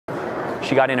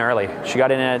She got in early. She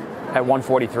got in at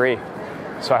 1:43,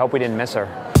 so I hope we didn't miss her.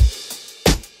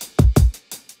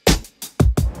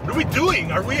 What are we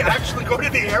doing? Are we actually going to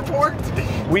the airport?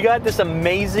 We got this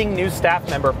amazing new staff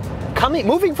member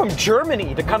moving from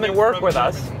Germany to come and work with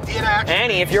us.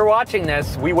 Annie, if you're watching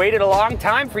this, we waited a long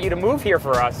time for you to move here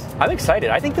for us. I'm excited.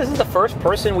 I think this is the first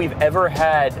person we've ever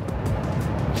had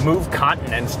move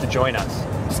continents to join us.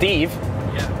 Steve,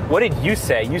 what did you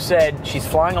say? You said she's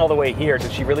flying all the way here.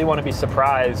 Does she really want to be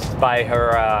surprised by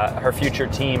her future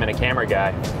team and a camera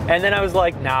guy? And then I was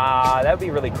like, nah, that would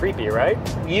be really creepy, right?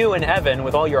 You and Evan,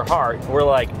 with all your heart, were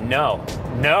like, no.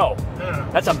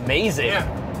 That's amazing. Yeah.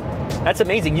 That's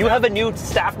amazing. You have a new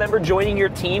staff member joining your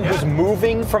team who's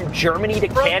moving from Germany to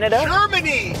Canada?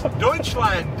 Germany!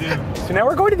 Deutschland, dude. So now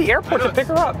we're going to the airport to pick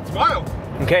her up. It's wild.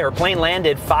 Okay, her plane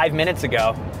landed 5 minutes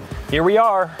ago. Here we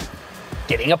are,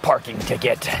 getting a parking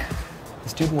ticket.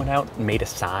 This dude went out and made a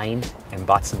sign and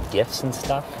bought some gifts and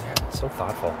stuff. So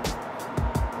thoughtful.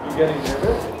 You getting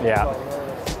nervous? Yeah.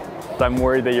 I'm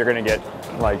worried that you're gonna get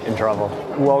like in trouble.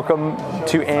 Welcome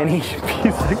to Annie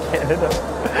Pizza Canada.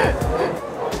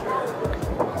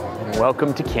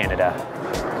 Welcome to Canada.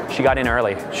 She got in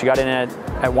early. She got in at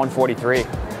 1:43,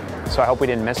 so I hope we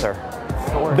didn't miss her.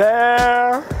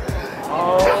 There.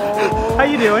 Oh. How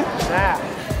you doing? Yeah.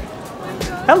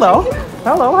 Hello.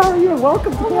 Hello, how are you?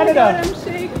 Welcome to Canada. God, I'm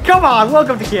shaking. Come on,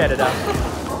 welcome to Canada.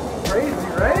 Crazy,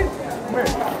 right? Come here.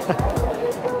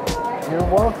 You're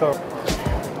welcome.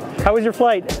 How was your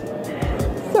flight?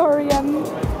 Sorry, I'm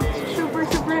super,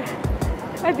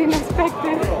 I didn't expect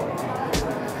it.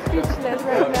 Speechless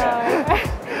right now.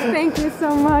 Thank you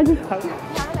so much.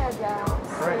 Canada.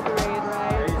 Great,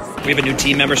 right? We have a new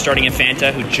team member starting at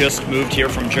Phanta who just moved here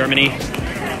from Germany.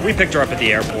 We picked her up at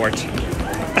the airport.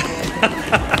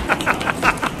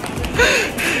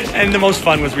 And the most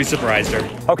fun was we surprised her.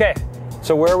 Okay,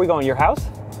 so where are we going? Your house?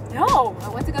 No, I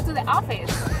want to go to the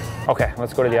office. Okay,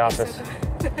 let's go to the office.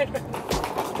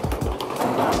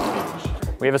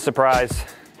 We have a surprise.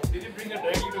 Did you bring a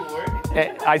doggy to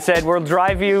work? I said, we'll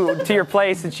drive you to your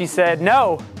place, and she said,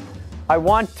 no, I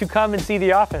want to come and see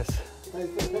the office.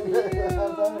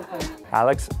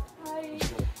 Alex,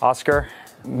 Oscar,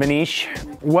 Manish.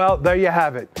 Well, there you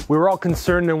have it. We were all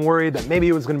concerned and worried that maybe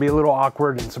it was going to be a little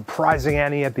awkward and surprising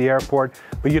Annie at the airport.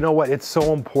 But you know what? It's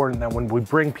so important that when we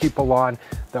bring people on,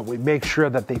 that we make sure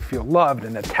that they feel loved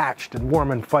and attached and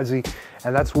warm and fuzzy.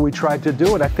 And that's what we tried to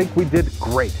do, and I think we did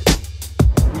great.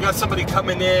 We got somebody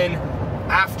coming in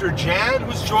after Jan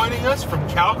who's joining us from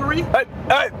Calgary.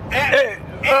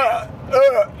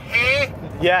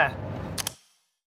 Yeah.